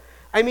sow.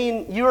 I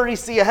mean, you already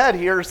see ahead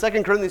here, 2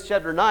 Corinthians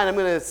chapter 9. I'm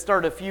going to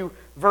start a few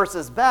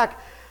verses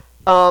back.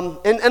 And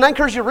I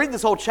encourage you to read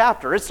this whole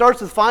chapter. It starts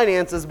with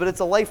finances, but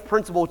it's a life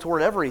principle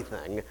toward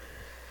everything.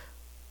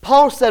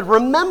 Paul said,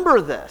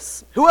 remember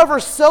this, whoever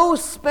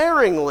sows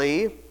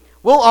sparingly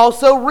will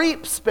also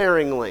reap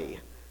sparingly.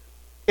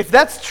 If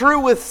that's true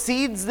with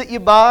seeds that you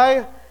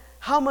buy,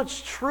 how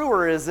much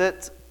truer is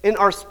it in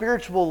our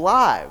spiritual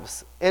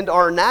lives and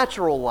our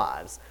natural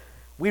lives?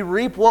 We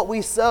reap what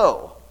we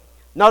sow.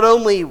 Not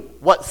only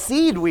what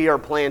seed we are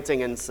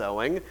planting and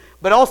sowing,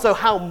 but also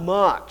how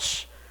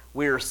much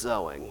we are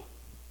sowing.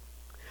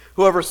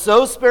 Whoever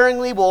sows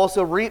sparingly will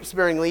also reap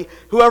sparingly.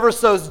 Whoever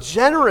sows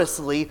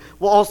generously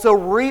will also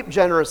reap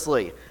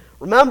generously.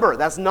 Remember,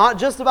 that's not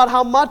just about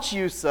how much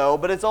you sow,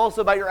 but it's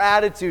also about your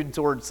attitude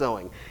toward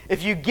sowing.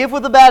 If you give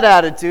with a bad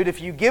attitude, if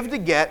you give to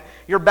get,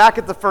 you're back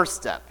at the first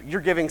step. You're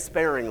giving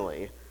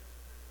sparingly.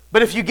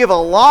 But if you give a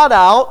lot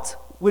out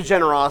with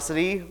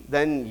generosity,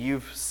 then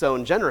you've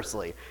sown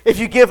generously. If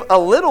you give a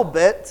little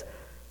bit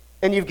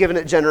and you've given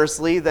it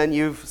generously, then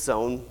you've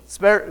sown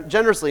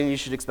generously and you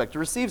should expect to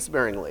receive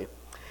sparingly.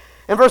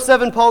 In verse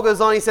 7, Paul goes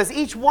on, he says,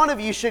 each one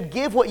of you should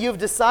give what you have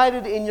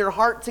decided in your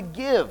heart to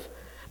give.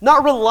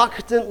 Not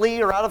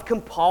reluctantly or out of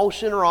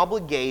compulsion or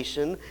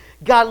obligation.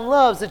 God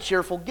loves a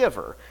cheerful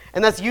giver.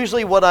 And that's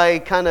usually what I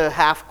kind of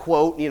half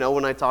quote,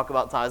 when I talk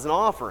about tithes and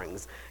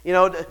offerings.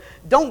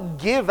 Don't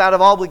give out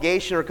of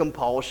obligation or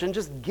compulsion.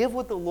 Just give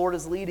what the Lord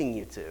is leading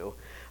you to.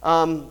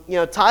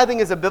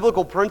 Tithing is a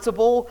biblical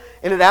principle,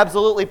 and it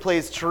absolutely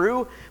plays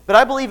true. But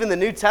I believe in the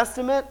New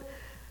Testament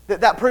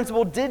that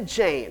principle did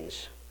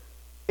change.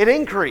 It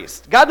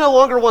increased. God no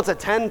longer wants a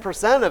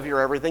 10% of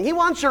your everything. He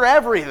wants your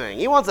everything.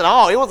 He wants it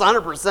all. He wants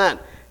 100%.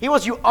 He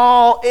wants you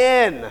all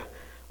in,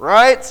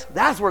 right?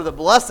 That's where the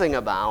blessing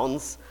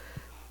abounds.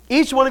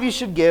 Each one of you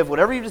should give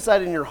whatever you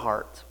decide in your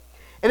heart.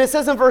 And it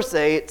says in verse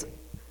 8,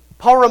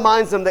 Paul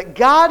reminds them that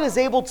God is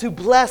able to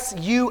bless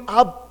you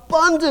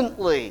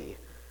abundantly,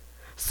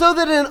 so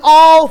that in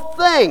all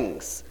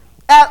things,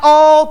 at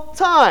all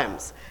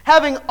times,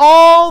 having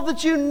all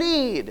that you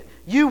need,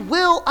 you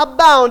will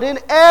abound in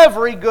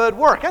every good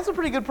work. That's a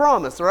pretty good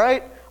promise,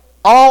 right?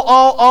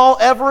 All,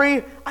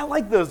 every. I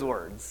like those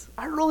words.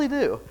 I really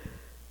do.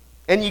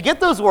 And you get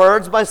those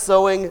words by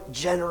sowing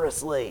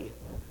generously.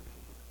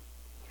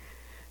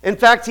 In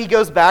fact, he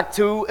goes back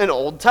to an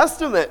Old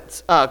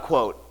Testament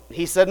quote.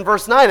 He said in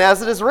verse 9,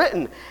 as it is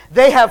written,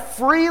 they have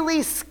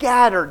freely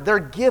scattered their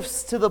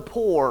gifts to the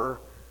poor.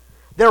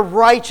 Their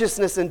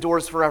righteousness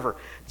endures forever.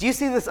 Do you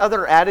see this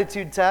other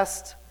attitude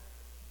test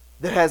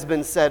that has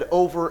been said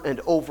over and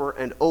over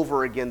and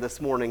over again this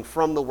morning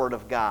from the Word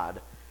of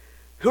God?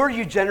 Who are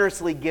you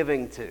generously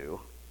giving to?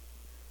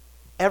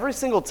 Every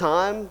single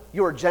time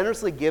you are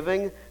generously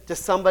giving to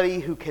somebody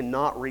who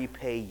cannot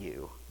repay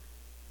you.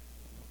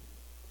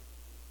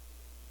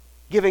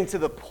 Giving to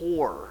the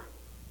poor.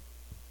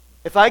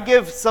 If I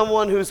give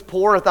someone who's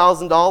poor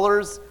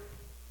 $1,000,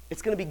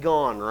 it's going to be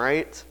gone,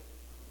 right?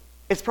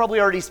 It's probably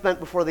already spent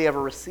before they ever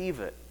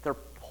receive it. They're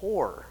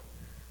poor.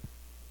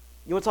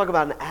 You want to talk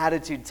about an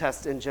attitude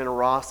test in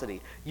generosity.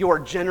 You are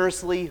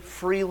generously,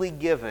 freely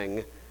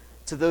giving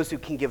to those who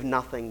can give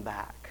nothing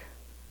back.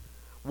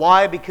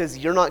 Why? Because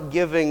you're not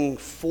giving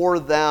for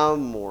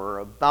them or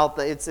about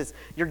them.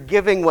 You're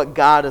giving what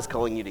God is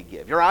calling you to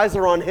give. Your eyes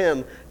are on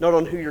Him, not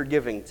on who you're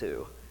giving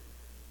to.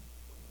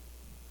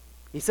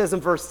 He says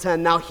in verse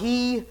 10, now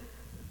he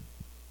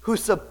who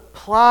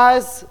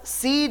supplies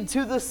seed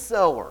to the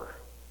sower,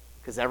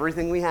 because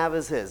everything we have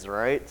is His,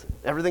 right?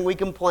 Everything we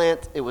can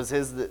plant, it was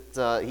His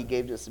that He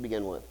gave to us to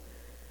begin with.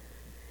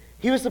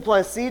 He who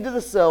supplies seed to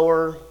the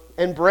sower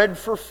and bread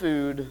for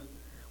food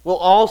will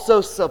also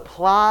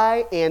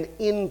supply and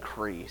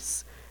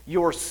increase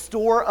your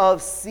store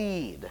of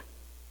seed.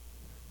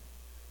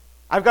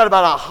 I've got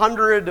about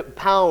 100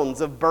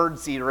 pounds of bird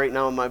seed right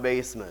now in my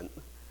basement.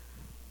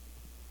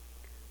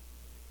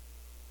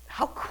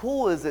 How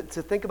cool is it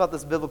to think about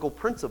this biblical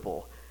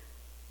principle?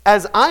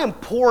 As I am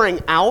pouring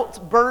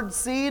out bird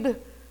seed,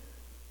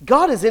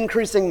 God is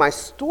increasing my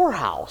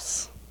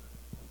storehouse.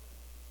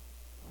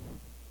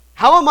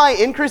 How am I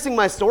increasing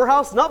my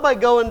storehouse? Not by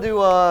going to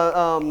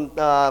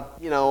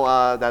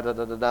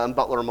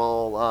Butler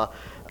Mall,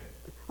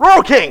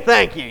 Rural King.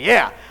 Thank you.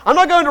 Yeah, I'm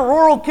not going to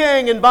Rural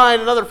King and buying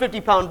another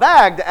 50-pound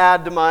bag to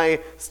add to my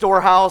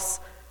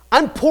storehouse.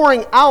 I'm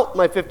pouring out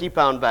my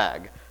 50-pound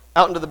bag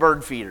out into the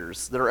bird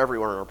feeders that are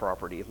everywhere on our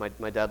property.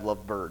 My dad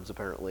loved birds,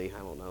 apparently. I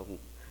don't know.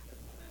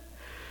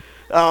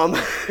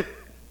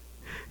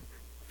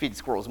 Feed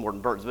squirrels more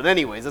than birds, but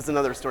anyways, that's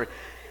another story.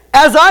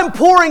 As I'm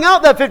pouring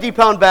out that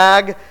 50-pound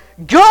bag,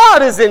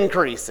 God is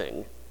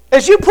increasing.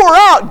 As you pour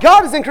out,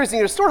 God is increasing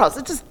your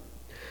storehouse.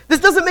 This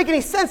doesn't make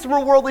any sense from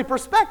a worldly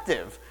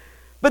perspective.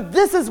 But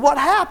this is what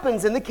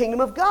happens in the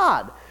kingdom of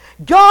God.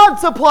 God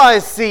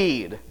supplies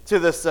seed to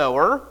the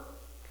sower.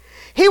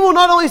 He will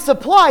not only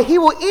supply, He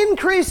will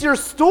increase your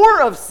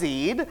store of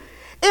seed,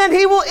 and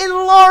He will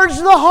enlarge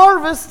the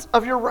harvest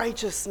of your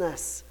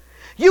righteousness.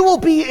 You will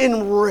be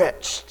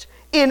enriched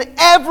in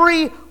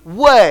every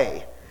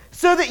way,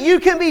 so that you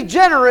can be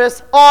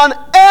generous on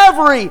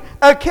every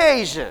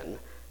occasion.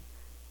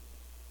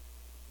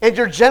 And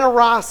your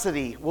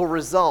generosity will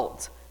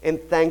result in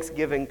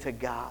thanksgiving to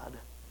God.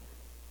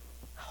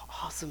 How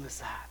awesome is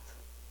that?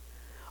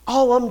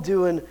 All I'm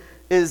doing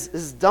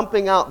is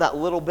dumping out that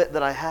little bit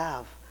that I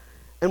have.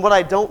 And what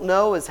I don't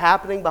know is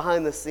happening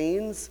behind the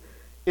scenes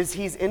is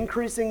He's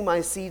increasing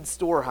my seed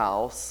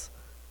storehouse.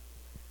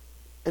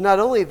 And not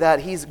only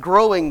that, He's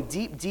growing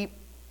deep, deep,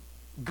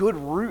 good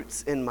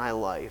roots in my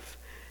life.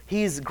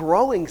 He's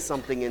growing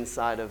something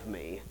inside of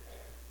me.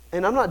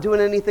 And I'm not doing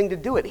anything to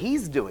do it.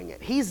 He's doing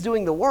it. He's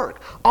doing the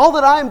work. All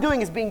that I'm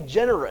doing is being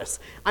generous.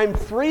 I'm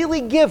freely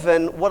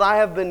given what I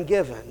have been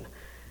given.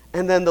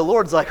 And then the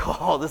Lord's like,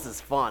 oh, this is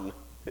fun.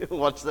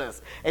 Watch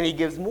this. And He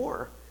gives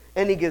more.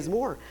 And He gives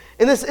more.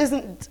 And this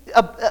isn't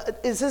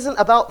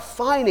about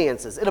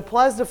finances. It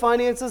applies to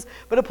finances,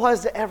 but it applies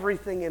to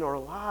everything in our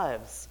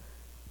lives.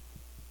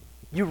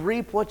 You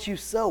reap what you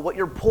sow. What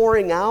you're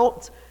pouring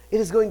out, it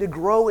is going to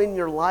grow in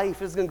your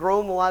life. It's going to grow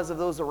in the lives of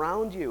those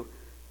around you.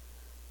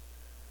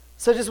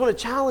 So I just want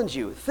to challenge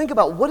you. Think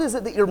about, what is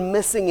it that you're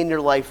missing in your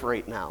life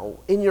right now?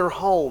 In your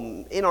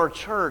home, in our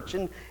church,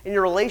 in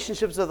your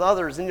relationships with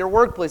others, in your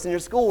workplace, in your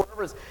school,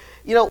 wherever it is.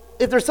 You know,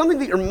 if there's something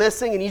that you're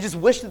missing and you just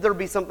wish that there would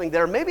be something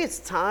there, maybe it's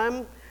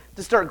time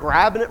to start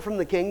grabbing it from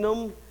the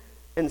kingdom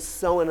and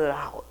sowing it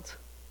out.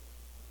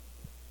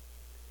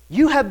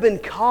 You have been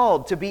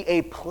called to be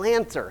a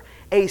planter,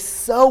 a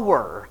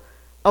sower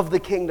of the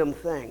kingdom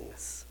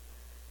things.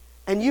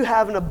 And you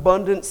have an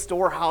abundant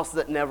storehouse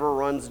that never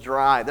runs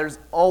dry. There's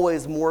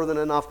always more than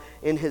enough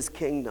in His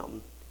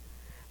kingdom.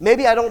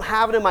 Maybe I don't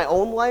have it in my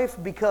own life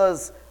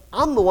because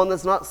I'm the one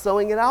that's not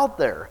sowing it out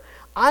there.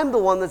 I'm the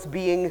one that's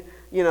being,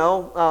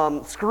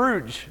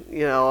 Scrooge,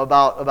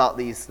 about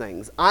these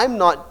things. I'm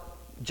not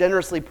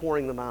generously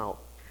pouring them out.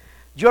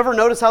 Do you ever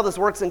notice how this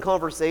works in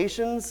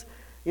conversations?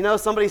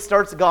 Somebody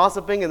starts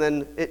gossiping and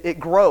then it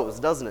grows,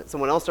 doesn't it?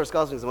 Someone else starts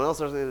gossiping, someone else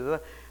starts...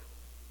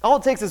 All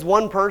it takes is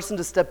one person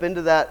to step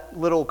into that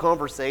little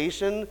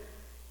conversation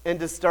and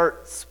to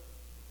start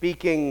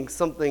speaking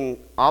something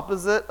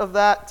opposite of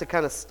that to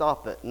kind of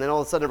stop it. And then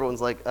all of a sudden everyone's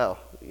like, oh,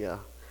 yeah,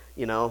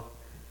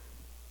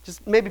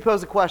 Just maybe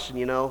pose a question,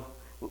 do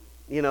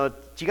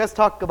you guys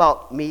talk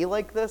about me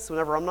like this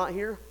whenever I'm not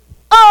here?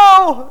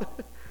 Oh!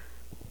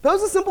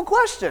 Pose a simple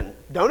question.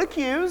 Don't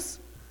accuse.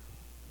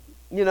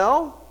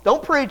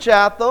 Don't preach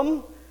at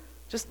them.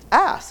 Just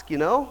ask,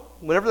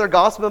 Whenever they're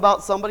gossiping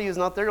about somebody who's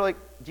not there, you're like,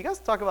 do you guys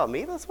talk about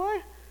me this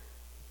way?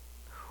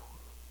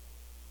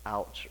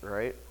 Ouch,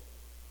 right?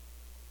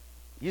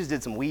 You just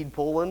did some weed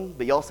pulling,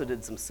 but you also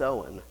did some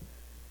sowing.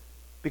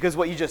 Because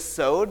what you just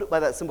sowed by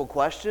that simple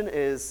question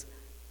is,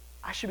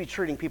 I should be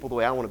treating people the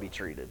way I want to be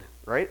treated,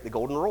 right? The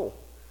golden rule,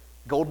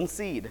 golden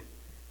seed.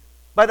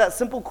 By that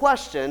simple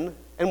question,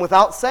 and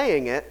without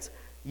saying it,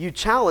 you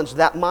challenge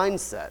that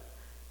mindset.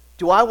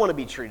 Do I want to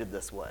be treated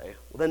this way?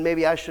 Well, then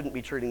maybe I shouldn't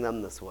be treating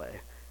them this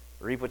way.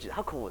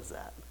 How cool is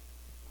that?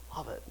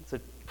 Love it. So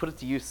put it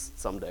to use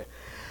someday.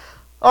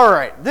 All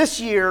right,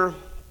 this year,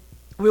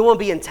 we want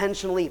to be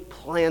intentionally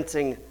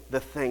planting the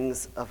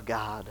things of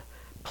God,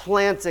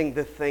 planting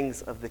the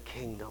things of the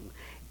kingdom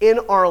in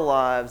our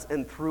lives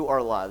and through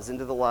our lives,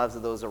 into the lives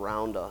of those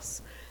around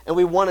us. And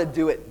we want to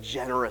do it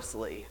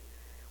generously.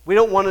 We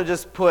don't want to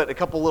just put a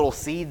couple little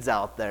seeds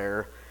out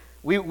there.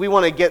 We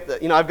want to get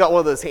I've got one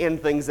of those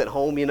hand things at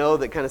home,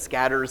 that kind of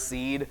scatters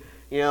seed.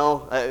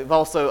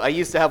 I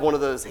used to have one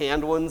of those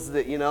hand ones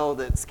that,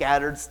 that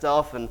scattered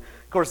stuff. And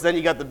of course, then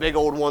you got the big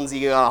old ones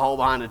you got to haul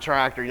behind a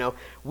tractor,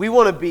 We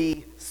want to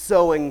be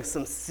sowing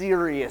some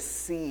serious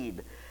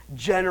seed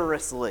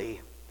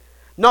generously.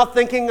 Not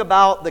thinking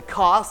about the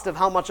cost of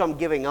how much I'm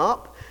giving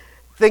up.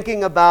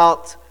 Thinking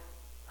about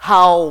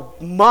how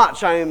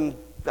much I'm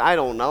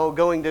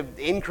going to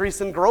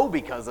increase and grow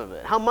because of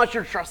it. How much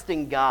you're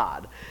trusting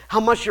God. How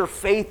much your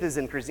faith is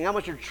increasing. How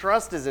much your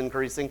trust is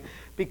increasing.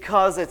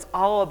 Because it's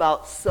all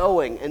about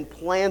sowing and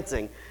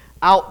planting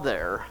out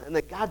there. And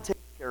that God takes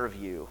care of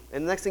you.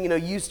 And the next thing you know,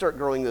 you start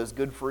growing those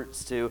good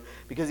fruits too.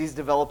 Because He's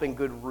developing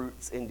good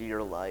roots into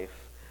your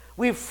life.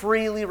 We've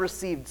freely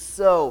received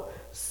so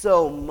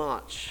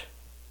much.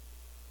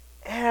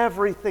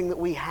 Everything that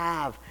we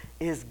have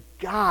is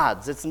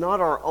God's. It's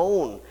not our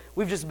own.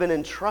 We've just been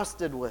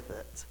entrusted with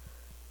it.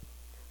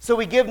 So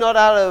we give not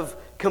out of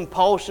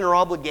compulsion or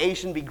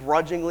obligation,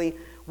 begrudgingly.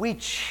 We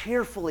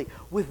cheerfully,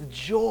 with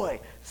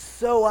joy,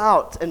 sow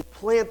out and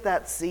plant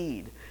that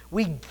seed.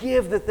 We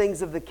give the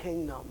things of the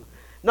kingdom,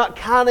 not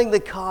counting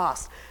the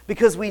cost,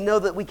 because we know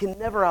that we can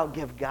never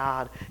outgive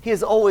God. He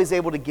is always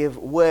able to give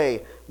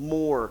way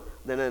more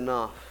than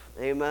enough.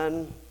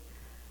 Amen?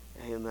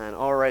 Amen.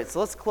 All right, so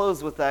let's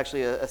close with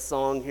actually a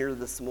song here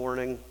this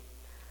morning.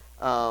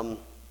 Let's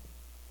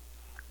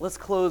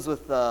close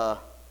with,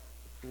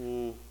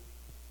 anybody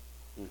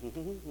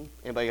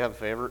have a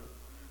favorite?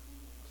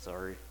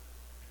 Sorry.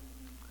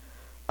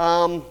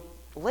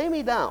 Lay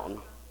me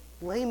down.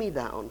 Lay me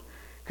down.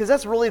 Because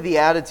that's really the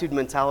attitude,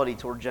 mentality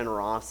toward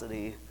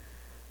generosity.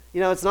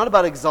 It's not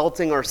about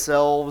exalting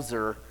ourselves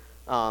or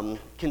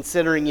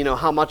considering,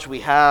 how much we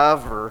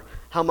have or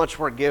how much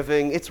we're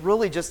giving. It's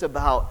really just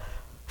about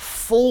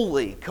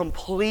fully,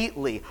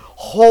 completely,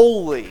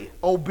 wholly,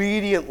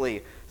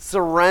 obediently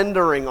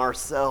surrendering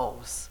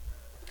ourselves.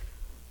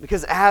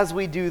 Because as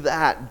we do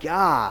that,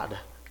 God,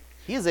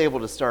 He is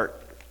able to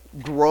start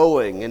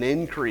growing and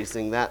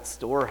increasing that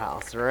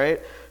storehouse,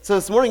 right? So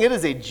this morning it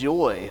is a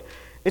joy.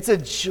 It's a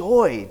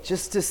joy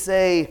just to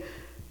say,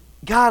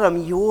 God,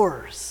 I'm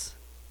yours.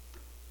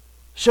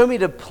 Show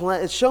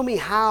me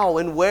how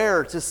and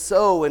where to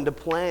sow and to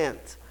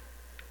plant.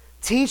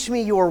 Teach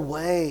me your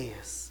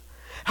ways.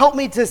 Help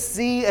me to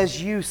see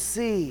as you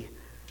see.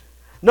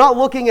 Not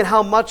looking at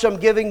how much I'm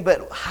giving,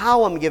 but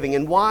how I'm giving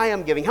and why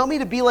I'm giving. Help me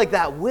to be like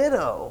that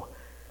widow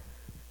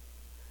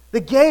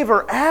that gave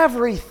her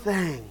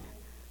everything.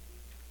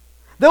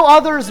 Though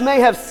others may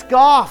have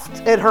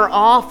scoffed at her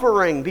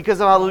offering because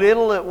of how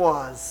little it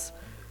was,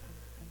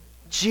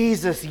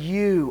 Jesus,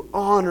 you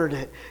honored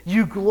it.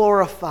 You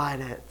glorified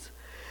it.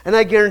 And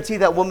I guarantee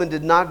that woman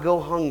did not go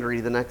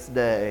hungry the next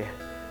day.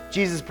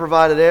 Jesus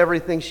provided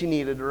everything she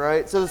needed,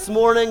 right? So this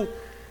morning,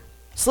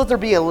 just let there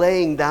be a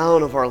laying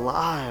down of our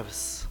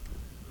lives.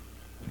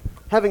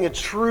 Having a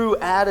true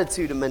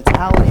attitude and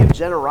mentality of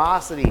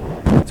generosity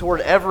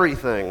toward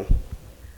everything.